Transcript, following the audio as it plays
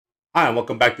Hi, and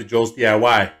welcome back to Joel's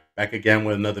DIY. Back again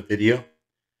with another video.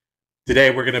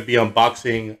 Today we're going to be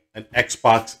unboxing an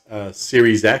Xbox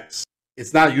Series X.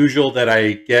 It's not usual that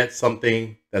I get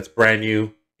something that's brand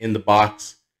new in the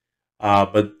box,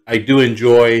 but I do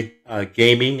enjoy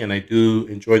gaming, and I do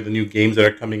enjoy the new games that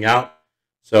are coming out.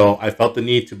 So I felt the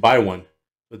need to buy one.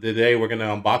 So today we're going to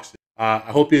unbox it. I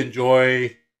hope you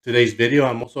enjoy today's video.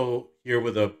 I'm also here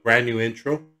with a brand new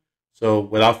intro. So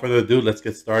without further ado, let's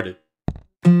get started.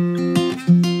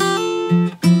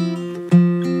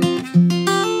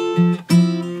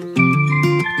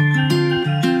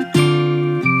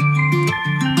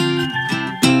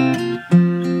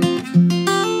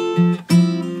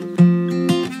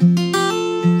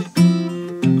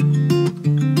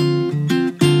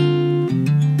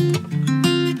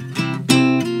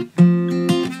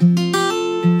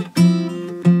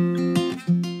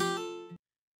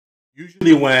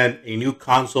 Usually when a new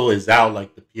console is out,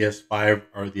 like the PS5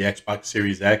 or the Xbox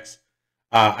Series X,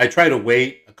 I try to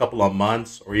wait a couple of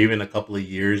months or even a couple of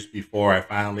years before I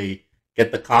finally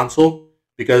get the console,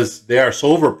 because they are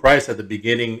so overpriced at the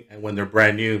beginning and when they're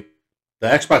brand new. The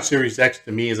Xbox Series X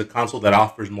to me is a console that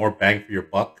offers more bang for your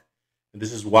buck. And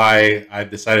this is why I've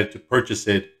decided to purchase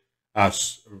it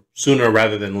sooner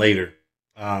rather than later.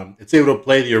 It's able to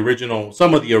play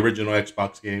some of the original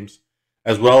Xbox games,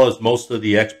 as well as most of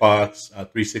the Xbox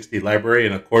 360 library,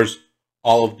 and of course,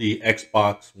 all of the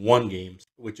Xbox One games,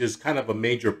 which is kind of a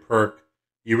major perk.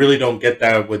 You really don't get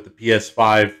that with the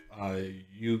PS5.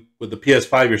 With the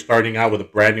PS5, you're starting out with a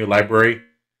brand new library.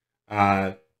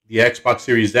 The Xbox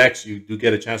Series X, you do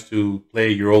get a chance to play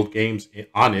your old games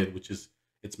on it, which is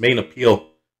its main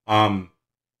appeal. And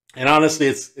honestly,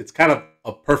 it's kind of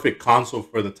a perfect console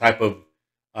for the type of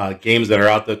games that are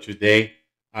out there today.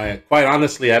 Quite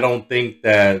honestly, I don't think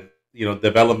that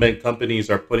development companies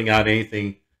are putting out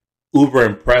anything uber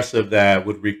impressive that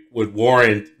would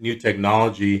warrant new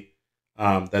technology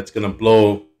that's going to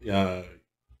blow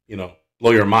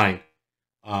your mind.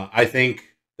 I think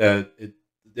that the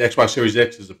Xbox Series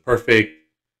X is a perfect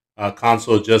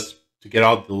console just to get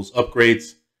all those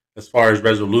upgrades as far as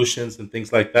resolutions and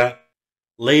things like that.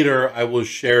 Later, I will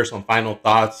share some final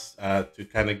thoughts to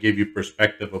kind of give you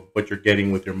perspective of what you're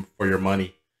getting for your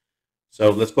money. So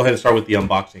let's go ahead and start with the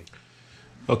unboxing.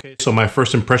 Okay, so my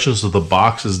first impressions of the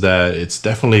box is that it's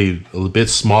definitely a bit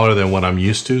smaller than what I'm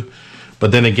used to.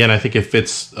 But then again, I think it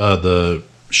fits the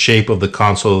shape of the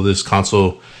console. This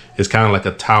console is kind of like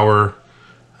a tower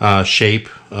shape.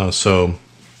 So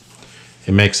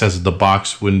it makes sense that the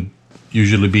box wouldn't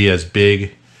usually be as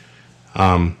big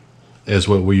as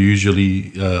what we're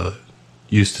usually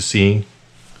used to seeing.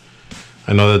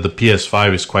 I know that the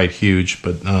PS5 is quite huge,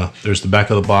 but there's the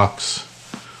back of the box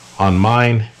on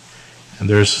mine, and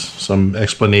there's some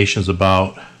explanations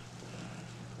about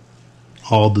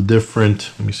all the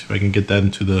different, let me see if I can get that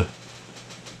into the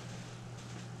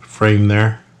frame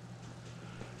there.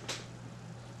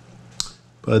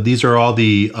 But these are all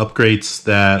the upgrades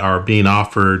that are being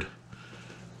offered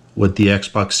with the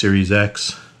Xbox Series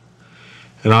X.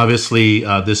 And obviously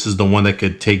this is the one that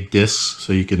could take discs,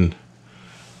 so you can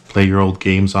play your old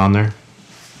games on there.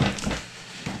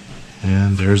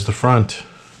 And there's the front.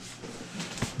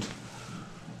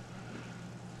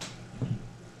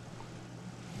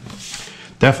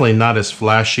 Definitely not as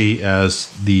flashy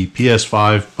as the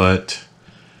PS5, but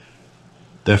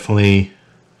definitely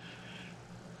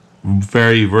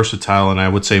very versatile, and I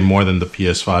would say more than the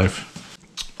PS5.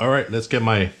 All right, let's get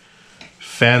my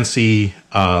fancy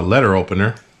letter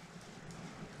opener.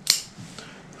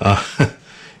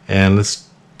 And let's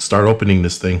start opening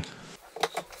this thing.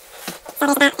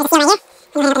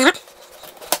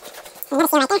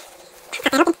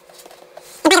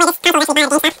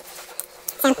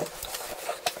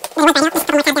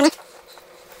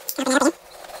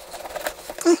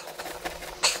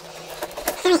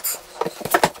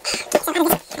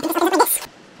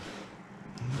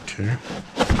 Okay.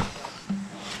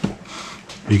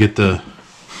 You get the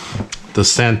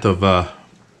scent of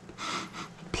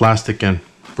plastic and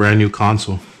brand new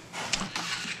console.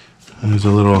 There's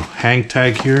a little hang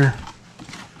tag here.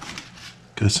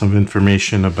 Got some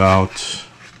information about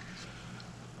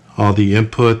all the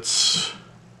inputs,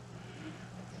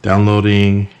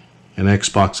 downloading an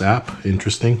Xbox app.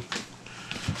 Interesting.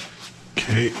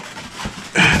 Okay,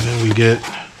 and then we get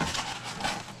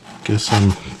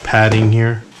some padding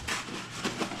here.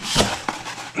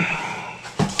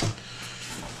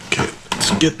 Okay,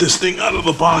 let's get this thing out of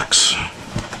the box.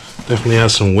 Definitely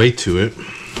has some weight to it.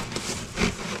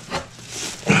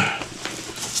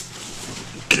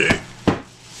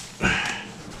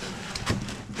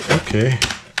 Okay.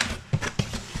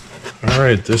 All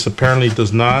right, this apparently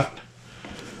does not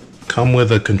come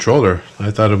with a controller.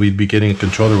 I thought we'd be getting a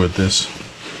controller with this.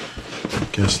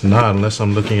 Guess not, unless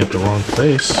I'm looking at the wrong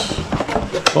place.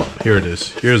 Oh, here it is.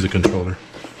 Here's the controller,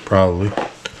 probably.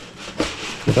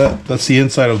 That's the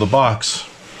inside of the box.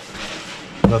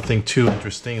 Nothing too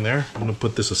interesting there. I'm gonna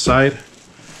put this aside.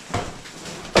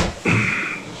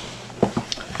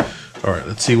 All right,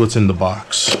 let's see what's in the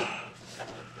box.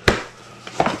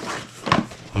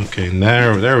 Okay,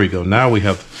 now there we go. Now we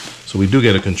have, so we do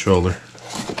get a controller.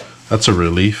 That's a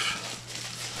relief.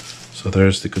 So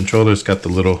there's the controller. It's got the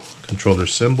little controller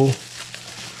symbol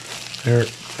there.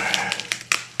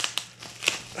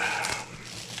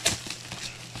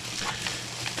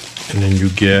 And then you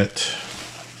get,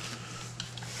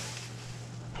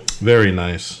 very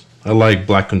nice. I like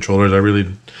black controllers. I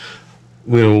really,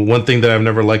 one thing that I've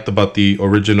never liked about the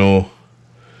original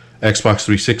Xbox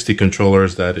 360 controller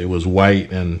is that it was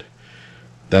white and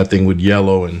that thing would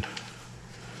yellow and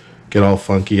get all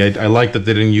funky. I like that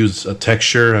they didn't use a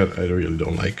texture. I really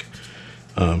don't like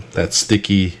that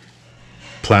sticky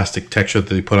plastic texture that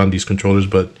they put on these controllers,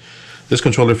 but this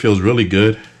controller feels really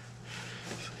good.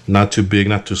 Not too big,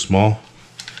 not too small.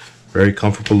 Very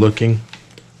comfortable looking.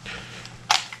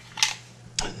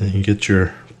 And you get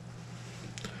your,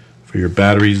 for your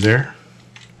batteries there.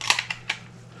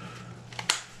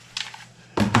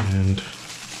 And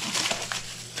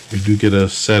you do get a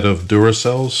set of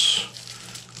Duracells.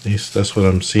 At least that's what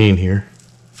I'm seeing here.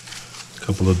 A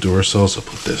couple of Duracells. I'll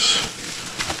put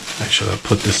this, actually I'll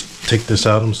put this, take this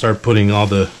out and start putting all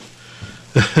the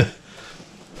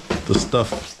the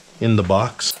stuff in the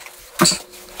box.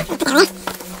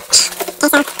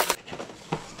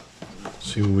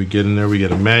 See what we get in there. We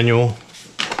get a manual.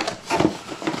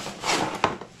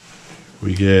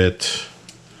 We get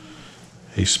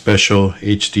a special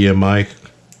HDMI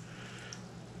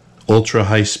ultra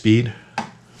high speed.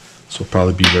 This will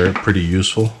probably be pretty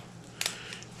useful.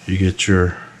 You get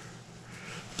your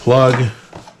plug,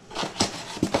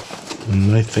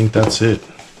 and I think that's it.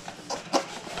 I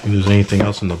don't think there's anything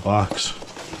else in the box.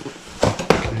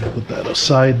 Okay, put that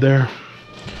aside there.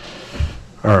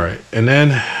 All right, and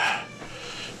then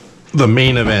the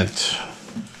main event.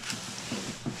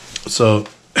 So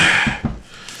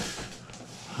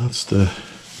that's the,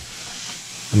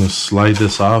 I'm gonna slide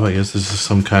this off. I guess this is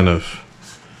some kind of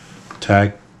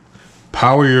tag.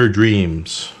 Power your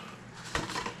dreams.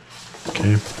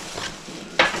 Okay,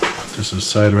 put this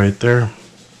aside right there.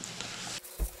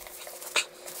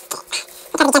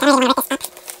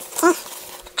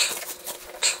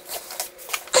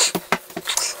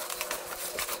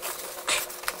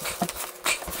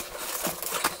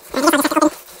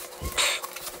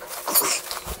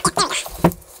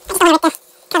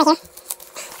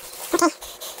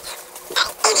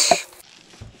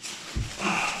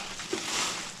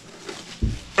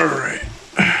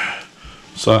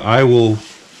 So I will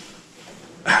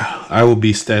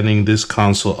be standing this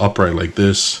console upright like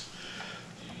this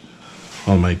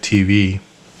on my TV.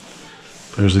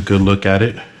 There's a good look at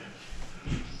it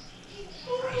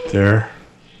right there.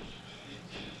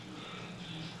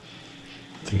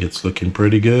 I think it's looking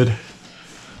pretty good.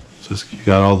 So you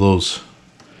got all those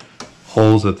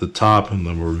holes at the top and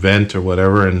the vent or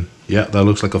whatever, and yeah, that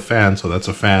looks like a fan, so that's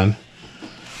a fan.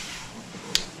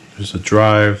 There's a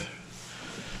drive.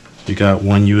 You got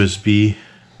one USB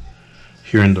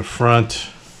here in the front,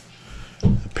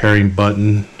 the pairing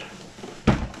button,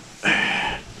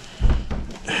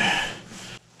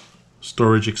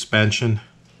 storage expansion.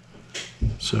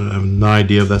 So I have no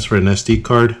idea if that's for an SD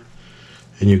card.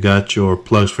 And you got your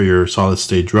plugs for your solid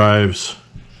state drives,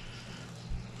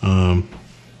 and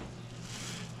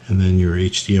then your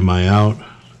HDMI out.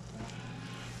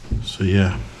 So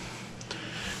yeah.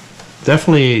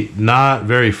 Definitely not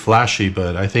very flashy,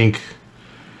 but I think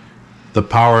the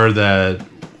power that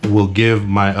will give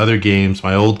my other games,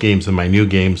 my old games and my new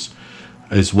games,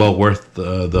 is well worth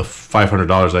the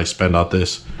 $500 I spent on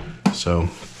this. So,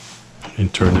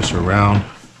 and turn this around.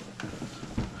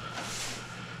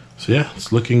 So yeah,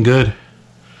 it's looking good.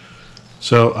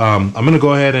 So I'm gonna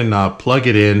go ahead and plug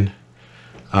it in.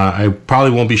 I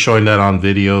probably won't be showing that on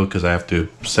video because I have to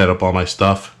set up all my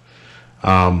stuff.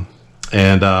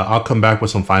 And I'll come back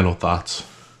with some final thoughts.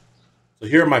 So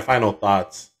here are my final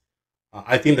thoughts.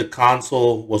 I think the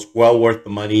console was well worth the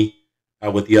money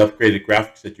with the upgraded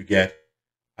graphics that you get.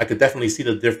 I could definitely see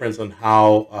the difference on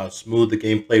how smooth the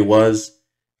gameplay was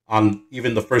on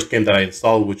even the first game that I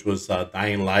installed, which was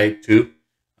Dying Light 2.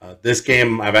 This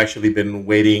game I've actually been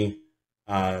waiting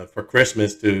for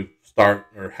Christmas to start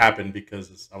or happen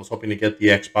because I was hoping to get the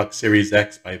Xbox Series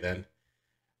X by then.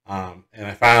 And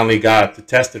I finally got to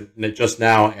test it just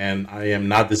now, and I am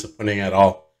not disappointing at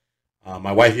all.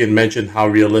 My wife even mentioned how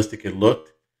realistic it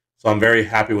looked, so I'm very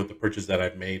happy with the purchase that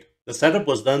I've made. The setup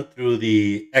was done through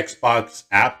the Xbox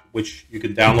app, which you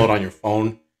can download on your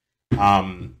phone.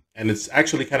 And it's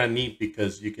actually kind of neat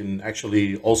because you can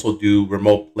actually also do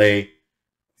remote play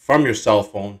from your cell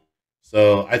phone.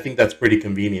 So I think that's pretty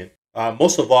convenient.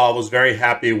 Most of all, I was very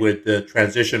happy with the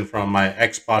transition from my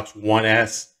Xbox One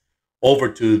S over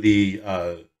to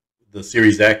the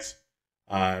Series X.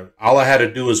 All I had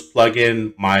to do was plug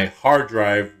in my hard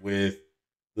drive with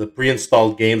the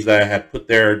pre-installed games that I had put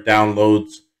there,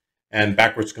 downloads and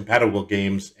backwards compatible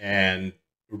games, and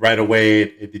right away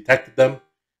it detected them.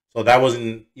 So that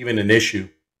wasn't even an issue.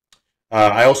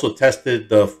 I also tested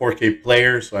the 4K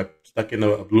player, so I stuck in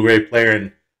a Blu-ray player,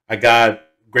 and I got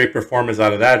great performance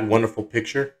out of that. Wonderful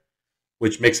picture,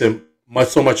 which makes it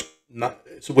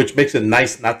which makes it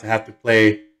nice not to have to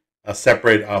play a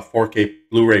separate 4K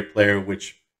Blu-ray player,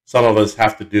 which some of us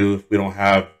have to do if we don't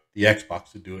have the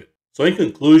Xbox to do it. So in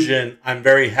conclusion, I'm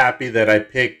very happy that I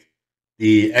picked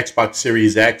the Xbox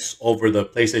Series X over the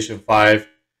PlayStation 5.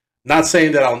 Not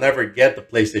saying that I'll never get the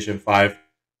PlayStation 5,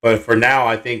 but for now,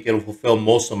 I think it'll fulfill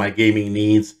most of my gaming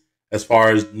needs as far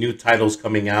as new titles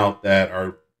coming out that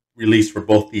are released for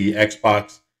both the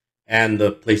Xbox and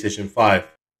the PlayStation 5.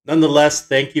 Nonetheless,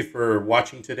 thank you for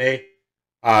watching today.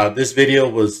 This video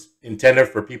was intended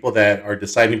for people that are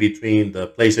deciding between the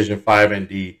PlayStation 5 and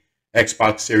the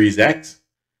Xbox Series X.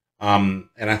 And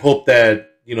I hope that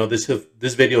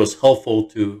this video is helpful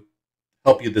to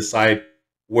help you decide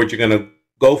what you're going to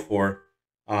go for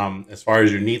as far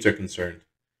as your needs are concerned.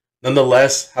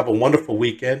 Nonetheless, have a wonderful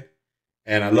weekend,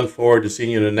 and I look forward to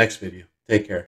seeing you in the next video. Take care.